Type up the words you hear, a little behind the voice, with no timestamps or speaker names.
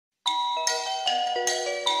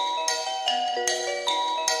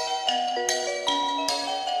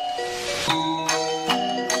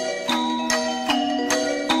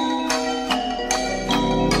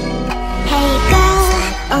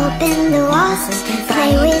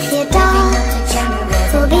Play with your doll.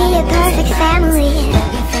 We'll be a perfect family.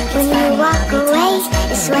 When you walk away,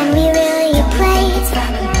 it's when we really play.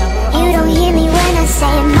 You don't hear me when I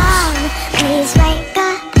say, Mom, please wake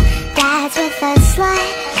up. Dad's with a slut,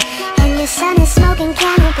 and your son is smoking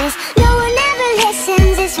cannabis. No one ever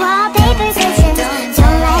listens, it's wallpaper glistens.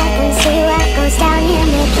 Don't let them see what goes down in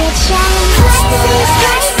the kitchen.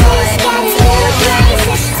 Places, get a little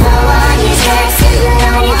places. Blow on your dresses,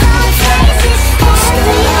 put on your hot faces.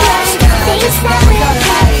 Everyone thinks that we're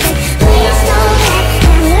perfect. Please don't let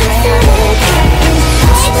them look through the curtains.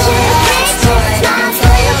 Picture, smile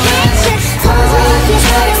for your picture. Pose with your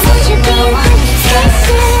brother, would you be a good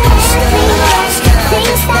sister? Everyone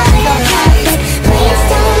thinks that we're perfect. Please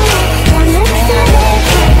don't let them look through the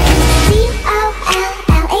curtains.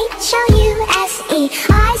 D-O-L-L-H-O-U-S-E.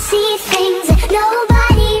 I see things that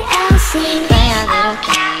nobody else sees. Play a little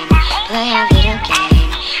game, play a little game,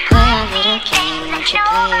 play a little game, won't you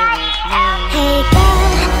play with me? Hey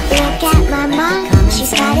girl, look at my mom,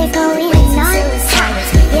 she's got it going on.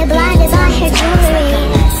 You're blinded by her jewelry.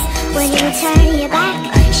 When you turn your back,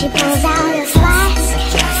 she pulls out a flask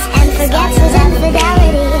and forgets his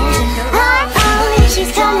infidelity. Oh,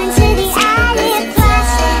 she's coming to the attic.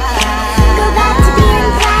 Plastic, go back to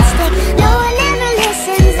being plastic. No one ever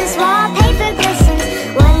listens, this wallpaper glistens.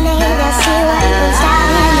 One day they'll see what goes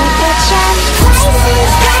down in the kitchen. Places,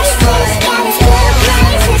 get a little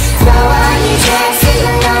places. Blow on your dresses,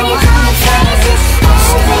 put on your hot faces.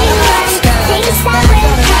 Everyone thinks that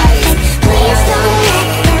we're perfect. Please don't let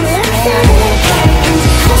them look through the curtains.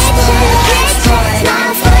 Picture,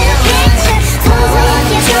 smile for your picture. Pose with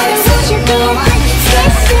your brother, would you be a good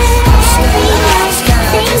sister? Everyone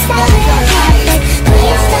thinks that we're perfect.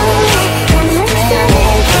 Please don't let them look through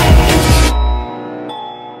the curtains.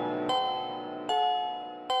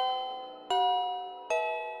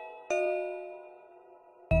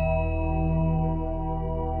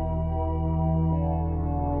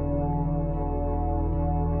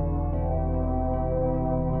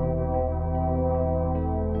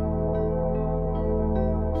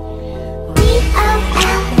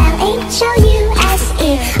 D-O-L-L-H-O-U-S-E.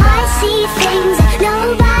 I see things that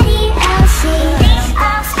nobody else sees.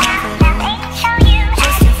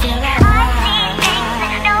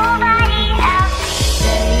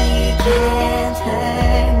 They can't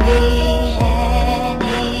hurt me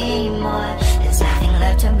anymore. There's nothing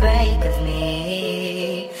left to break with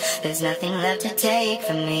me. There's nothing left to take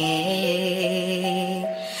from me.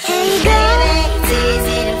 Hey girl, It's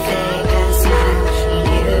easy to fake a smile, and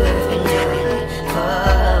you've been doing it for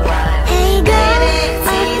a while. hey girl, It's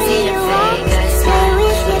open easy to your fake eyes, a play smile,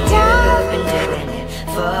 with your and doll. you've been doing it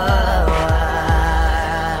for a while.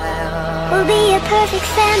 We'll be a perfect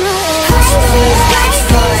family. Places,